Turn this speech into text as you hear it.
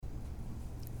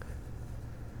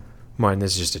Martin,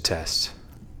 this is just a test.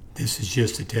 This is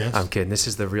just a test? I'm kidding. This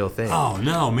is the real thing. Oh,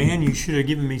 no, man. You should have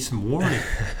given me some warning.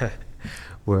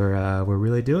 We're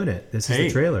really doing it. This is the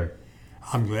trailer.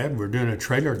 I'm glad we're doing a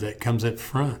trailer that comes up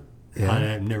front. Yeah.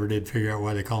 I never did figure out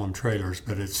why they call them trailers,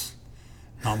 but it's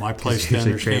not my place to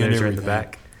understand trailers everything. are in the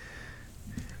back.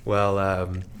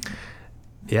 Well,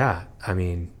 yeah. I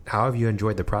mean, how have you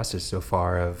enjoyed the process so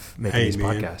far of making these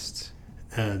podcasts?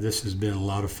 This has been a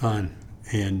lot of fun.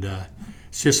 And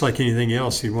it's just like anything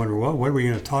else. You wonder, well, what are we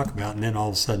going to talk about? And then all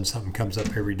of a sudden something comes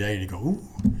up every day and you go, ooh,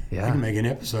 I can make an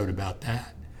episode about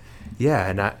that. Yeah.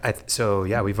 And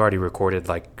we've already recorded,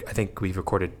 I think we've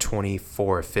recorded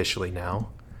 24 officially now.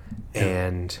 Yeah.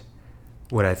 And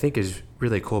what I think is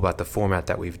really cool about the format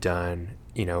that we've done,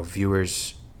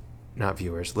 listeners,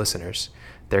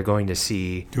 they're going to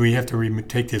see. Do we have to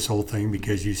take this whole thing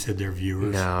because you said they're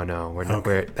viewers? No, we're not.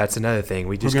 That's another thing.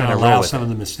 We're going to allow some of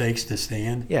the mistakes to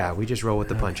stand. Yeah, we just roll with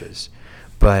the punches.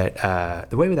 But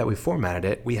the way that we formatted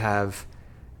it, we have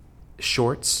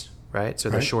shorts, right? So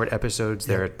they're short episodes.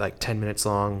 They're 10 minutes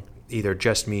long, either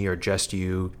just me or just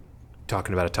you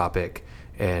talking about a topic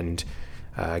and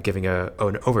giving an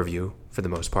overview for the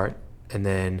most part. And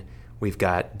then we've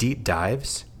got deep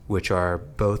dives, which are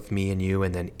both me and you,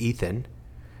 and then Ethan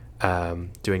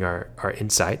doing our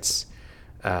insights.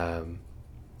 Those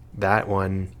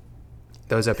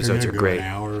episodes are great. An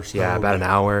hour or so, about an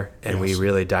hour, and we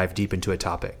really dive deep into a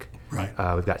topic. Right.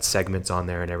 We've got segments on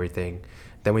there and everything.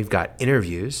 Then we've got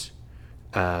interviews,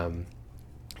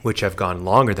 which have gone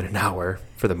longer than an hour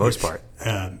for the most part.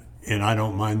 And I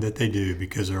don't mind that they do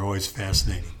because they're always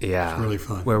fascinating. Yeah. It's really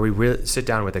fun. Where we really sit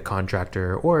down with a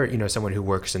contractor or, someone who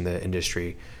works in the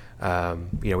industry.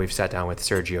 We've sat down with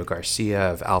Sergio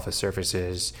Garcia of Alpha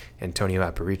Surfaces, Antonio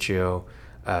Aparicio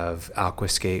of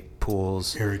Aquascape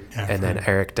Pools, and then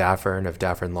Eric Daffern of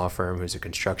Daffern Law Firm, who's a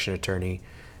construction attorney.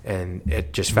 And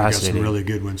it just fascinating. We've got some really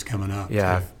good ones coming up.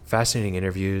 Yeah, fascinating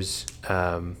interviews.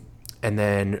 And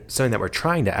then something that we're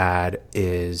trying to add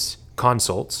is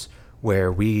consults,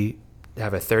 where we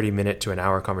have a 30-minute to an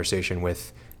hour conversation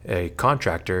with a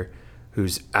contractor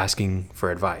who's asking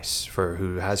for advice,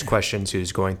 who has questions,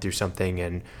 who's going through something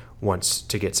and wants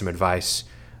to get some advice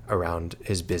around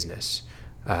his business,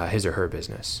 his or her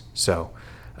business. So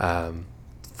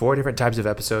 4 different types of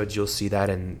episodes. You'll see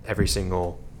that in every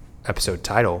single episode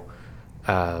title.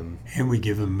 And we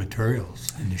give them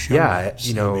materials in the show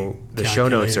notes. The show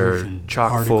notes are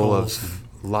chock full of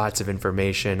lots of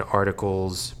information,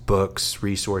 articles, books,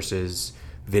 resources,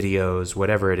 videos,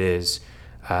 whatever it is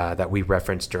that we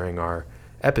reference during our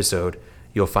episode.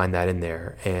 You'll find that in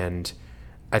there. And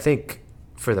I think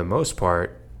for the most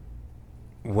part,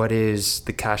 what is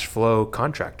the cash flow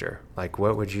contractor?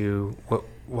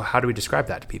 How do we describe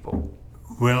that to people?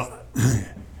 Well,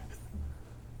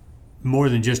 more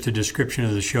than just a description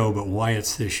of the show, but why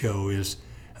it's the show is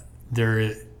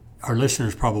our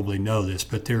listeners probably know this,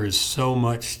 but there is so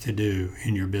much to do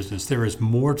in your business. There is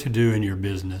more to do in your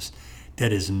business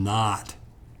that is not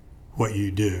what you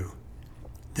do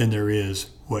than there is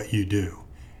what you do.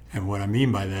 And what I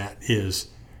mean by that is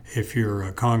if you're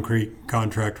a concrete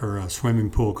contractor, a swimming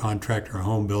pool contractor, a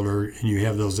home builder, and you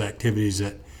have those activities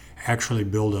that actually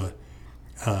build a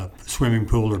swimming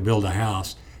pool or build a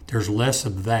house, there's less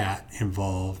of that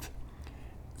involved,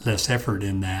 less effort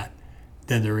in that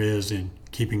than there is in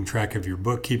keeping track of your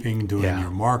bookkeeping, doing your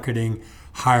marketing,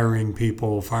 hiring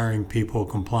people, firing people,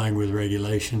 complying with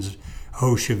regulations,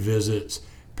 OSHA visits,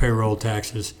 payroll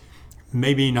taxes.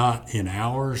 Maybe not in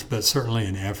hours, but certainly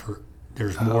in effort.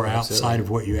 There's more outside of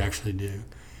what you actually do.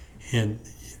 And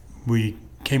we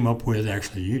came up with,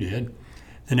 actually you did,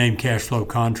 the name Cashflow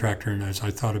Contractor. And as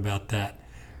I thought about that,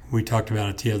 we talked about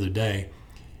it the other day.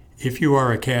 If you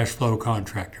are a cash flow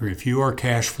contractor, if you are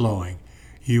cash flowing,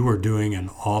 you are doing an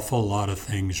awful lot of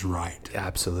things right.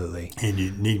 Absolutely. And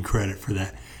you need credit for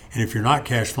that. And if you're not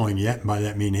cash flowing yet, and by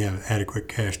that mean you have adequate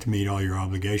cash to meet all your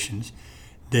obligations,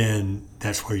 then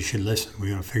that's where you should listen. We're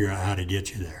going to figure out how to get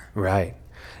you there. Right.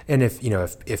 And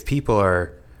if people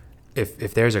are,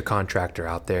 if there's a contractor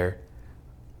out there,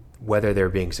 whether they're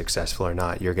being successful or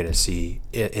not, you're going to see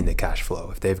it in the cash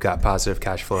flow. If they've got positive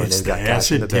cash flow and they've got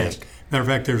cash in the bank. Matter of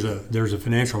fact, there's a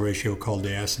financial ratio called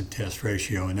the acid test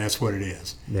ratio, and that's what it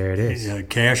is. There it is.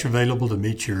 Cash available to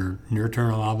meet your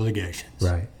near-term obligations.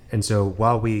 Right. And so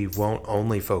while we won't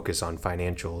only focus on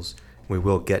financials, we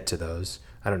will get to those.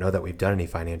 I don't know that we've done any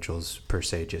financials per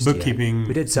se just Bookkeeping, yet.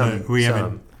 We did some. We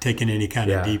haven't taken any kind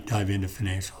of deep dive into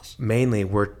financials. Mainly,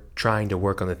 we're trying to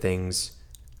work on the things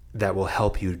that will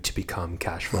help you to become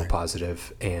cash flow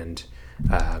positive and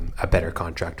a better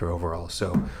contractor overall.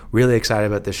 So really excited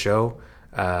about this show.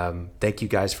 Thank you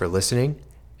guys for listening.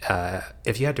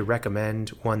 if you had to recommend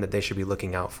one that they should be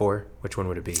looking out for, which one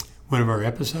would it be? One of our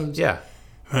episodes? Yeah.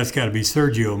 Well, that's got to be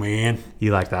Sergio, man.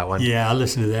 You like that one? Yeah, I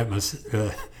listened to that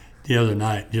the other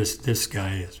night. Just this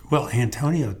guy is. Well,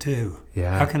 Antonio too.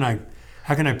 Yeah. How can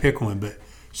I pick one? But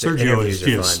Sergio is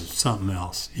just something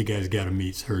else. You guys got to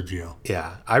meet Sergio.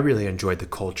 Yeah, I really enjoyed the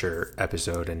culture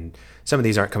episode, and some of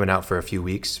these aren't coming out for a few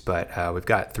weeks, but we've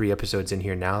got 3 episodes in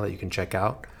here now that you can check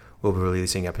out. We'll be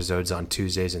releasing episodes on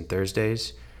Tuesdays and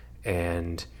Thursdays,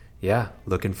 and yeah,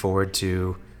 looking forward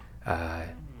to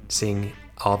seeing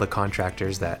all the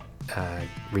contractors that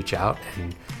reach out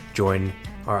and join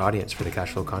our audience for the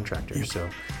Cashflow Contractor. Yep. So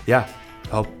yeah,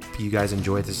 hope you guys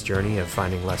enjoy this journey of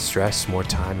finding less stress, more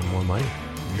time, and more money.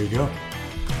 There you go.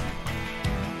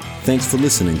 Thanks for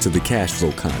listening to the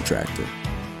Cashflow Contractor.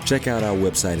 Check out our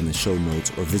website in the show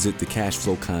notes or visit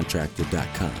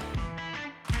thecashflowcontractor.com.